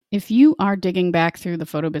If you are digging back through the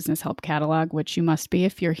Photo Business Help catalog, which you must be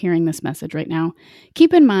if you're hearing this message right now,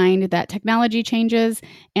 keep in mind that technology changes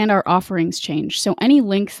and our offerings change. So any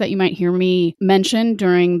links that you might hear me mention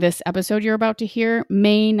during this episode you're about to hear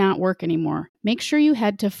may not work anymore. Make sure you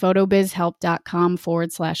head to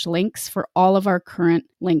photobizhelp.com/links for all of our current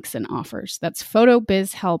links and offers. That's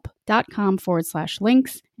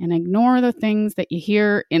photobizhelp.com/links, and ignore the things that you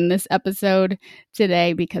hear in this episode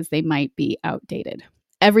today because they might be outdated.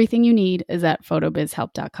 Everything you need is at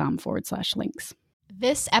photobizhelp.com/links.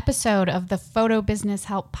 This episode of the Photo Business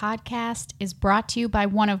Help podcast is brought to you by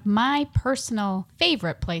one of my personal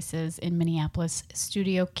favorite places in Minneapolis,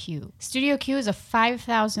 Studio Q. Studio Q is a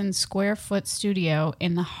 5,000 square foot studio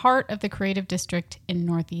in the heart of the creative district in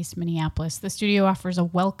Northeast Minneapolis. The studio offers a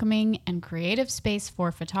welcoming and creative space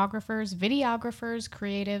for photographers, videographers,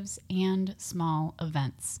 creatives, and small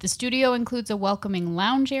events. The studio includes a welcoming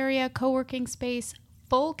lounge area, co-working space,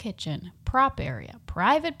 full kitchen, prop area,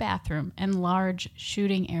 private bathroom, and large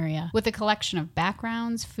shooting area. With a collection of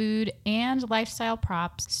backgrounds, food, and lifestyle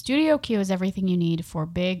props, Studio Q is everything you need for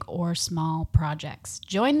big or small projects.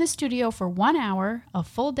 Join the studio for 1 hour, a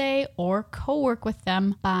full day, or co-work with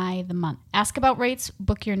them by the month. Ask about rates,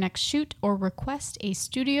 book your next shoot, or request a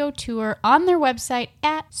studio tour on their website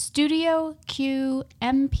at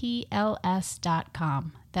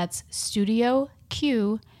studioqmpls.com. That's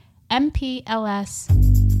studioqmpls.com.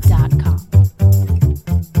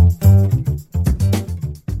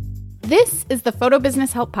 This is the Photo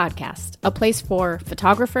Business Help podcast, a place for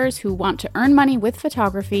photographers who want to earn money with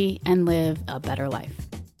photography and live a better life.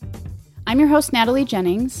 I'm your host, Natalie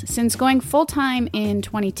Jennings. Since going full-time in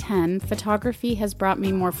 2010, photography has brought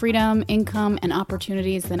me more freedom, income, and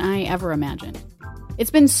opportunities than I ever imagined.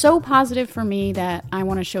 It's been so positive for me that I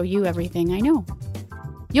want to show you everything I know.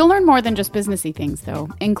 You'll learn more than just businessy things, though,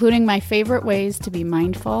 including my favorite ways to be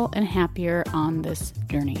mindful and happier on this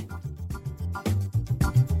journey.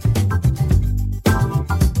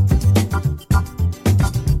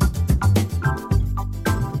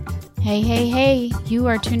 Hey, you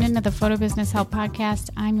are tuned into the Photo Business Help podcast.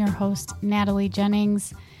 I'm your host, Natalie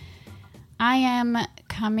Jennings. I am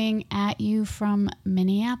coming at you from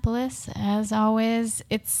Minneapolis, as always.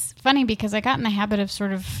 It's funny because I got in the habit of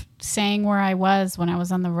sort of saying where I was when I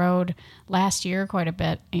was on the road last year quite a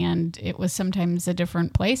bit, and it was sometimes a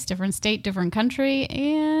different place, different state, different country,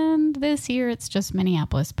 and this year it's just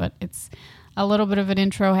Minneapolis, but it's a little bit of an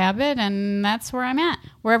intro habit, and that's where I'm at.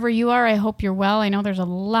 Wherever you are, I hope you're well. I know there's a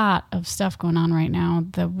lot of stuff going on right now.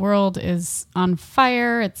 The world is on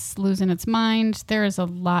fire. It's losing its mind. There is a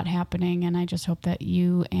lot happening, and I just hope that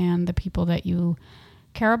you and the people that you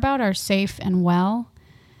care about are safe and well.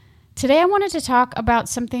 Today, I wanted to talk about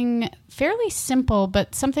something fairly simple,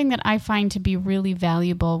 but something that I find to be really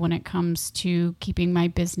valuable when it comes to keeping my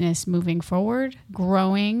business moving forward,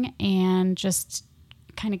 growing, and just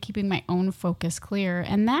kind of keeping my own focus clear.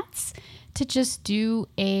 And that's to just do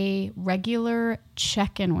a regular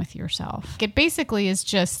check-in with yourself. It basically is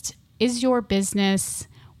just, is your business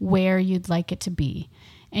where you'd like it to be?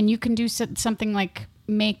 And you can do something like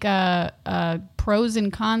make a pros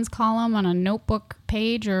and cons column on a notebook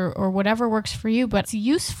page or whatever works for you. But it's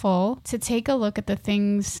useful to take a look at the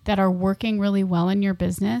things that are working really well in your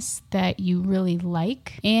business that you really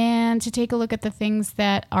like, and to take a look at the things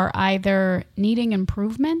that are either needing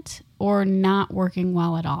improvement or not working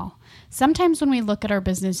well at all. Sometimes when we look at our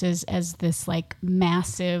businesses as this like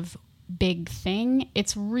massive big thing,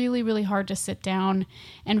 it's really, really hard to sit down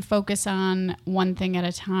and focus on one thing at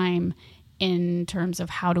a time in terms of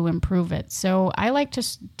how to improve it. So I like to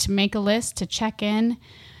make a list, to check in.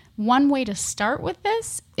 One way to start with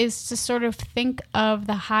this is to sort of think of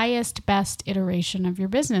the highest, best iteration of your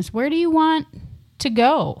business. Where do you want to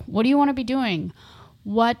go? What do you want to be doing?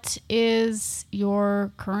 What is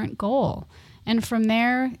your current goal? And from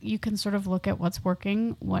there, you can sort of look at what's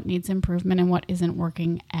working, what needs improvement, and what isn't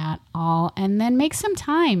working at all. And then make some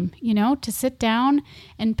time, to sit down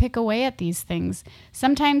and pick away at these things.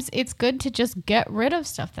 Sometimes it's good to just get rid of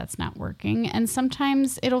stuff that's not working. And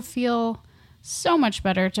sometimes it'll feel so much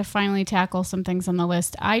better to finally tackle some things on the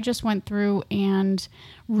list. I just went through and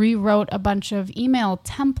rewrote a bunch of email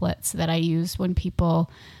templates that I use when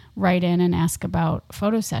people write in and ask about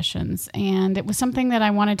photo sessions. And it was something that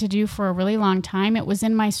I wanted to do for a really long time. It was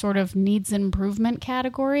in my sort of needs improvement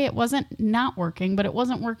category. It wasn't not working, but it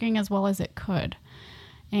wasn't working as well as it could.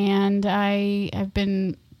 And I've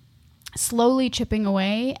been slowly chipping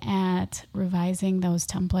away at revising those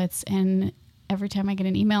templates. And every time I get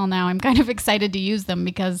an email now, I'm kind of excited to use them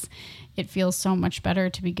because it feels so much better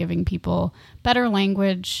to be giving people better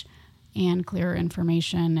language, and clearer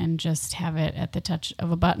information and just have it at the touch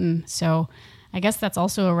of a button. So I guess that's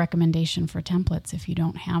also a recommendation for templates if you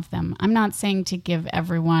don't have them. I'm not saying to give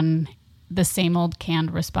everyone the same old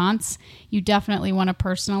canned response. You definitely want to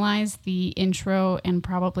personalize the intro and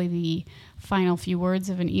probably the final few words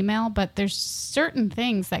of an email, but there's certain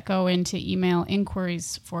things that go into email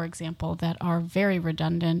inquiries, for example, that are very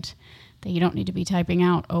redundant that you don't need to be typing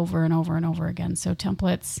out over and over and over again. So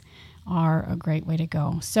templates are a great way to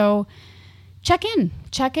go. So check in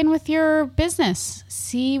with your business,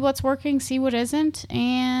 see what's working, see what isn't,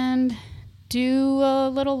 and do a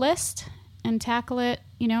little list and tackle it,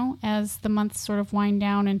 as the months sort of wind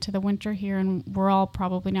down into the winter here, and we're all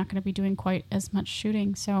probably not going to be doing quite as much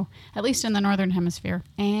shooting, so at least in the Northern Hemisphere.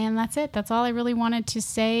 And that's it. That's all I really wanted to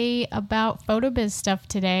say about PhotoBiz stuff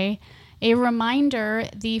today. A reminder,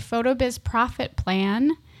 the PhotoBiz Profit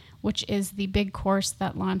Plan, which is the big course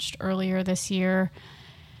that launched earlier this year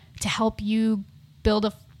to help you build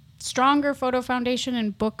a stronger photo foundation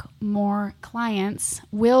and book more clients,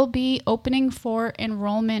 will be opening for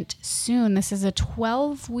enrollment soon. This is a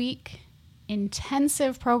 12-week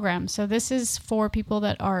intensive program. So this is for people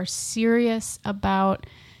that are serious about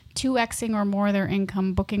 2xing or more their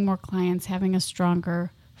income, booking more clients, having a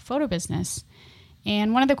stronger photo business.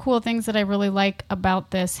 And one of the cool things that I really like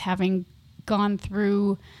about this, having gone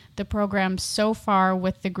through the program so far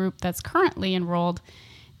with the group that's currently enrolled,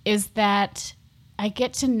 is that I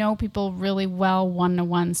get to know people really well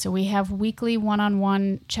one-to-one. So we have weekly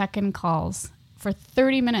one-on-one check-in calls for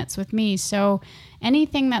 30 minutes with me. So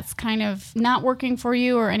anything that's kind of not working for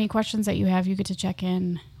you or any questions that you have, you get to check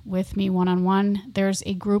in with me one-on-one. There's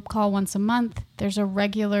a group call once a month. There's a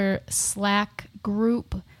regular Slack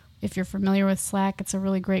group. If you're familiar with Slack, it's a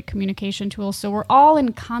really great communication tool. So we're all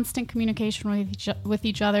in constant communication with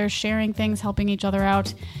each other, sharing things, helping each other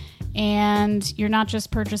out. And you're not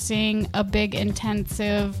just purchasing a big,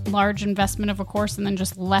 intensive, large investment of a course and then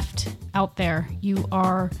just left out there. You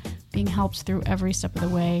are being helped through every step of the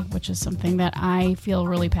way, which is something that I feel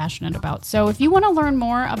really passionate about. So if you want to learn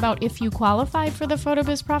more about if you qualify for the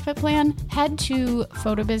PhotoBiz Profit Plan, head to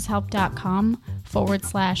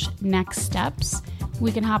photobizhelp.com/next steps.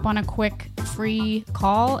 We can hop on a quick free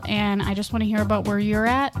call, and I just want to hear about where you're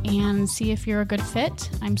at and see if you're a good fit.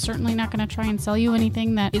 I'm certainly not going to try and sell you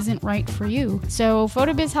anything that isn't right for you. So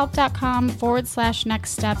photobizhelp.com/next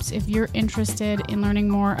steps if you're interested in learning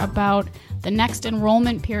more about the next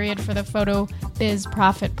enrollment period for the PhotoBiz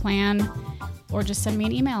Profit Plan, or just send me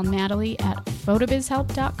an email,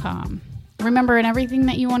 natalie@photobizhelp.com. Remember, in everything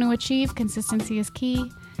that you want to achieve, consistency is key.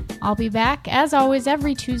 I'll be back, as always,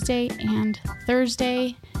 every Tuesday and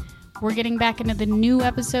Thursday. We're getting back into the new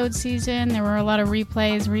episode season. There were a lot of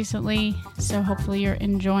replays recently, so hopefully you're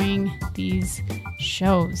enjoying these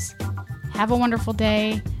shows. Have a wonderful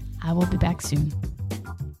day. I will be back soon.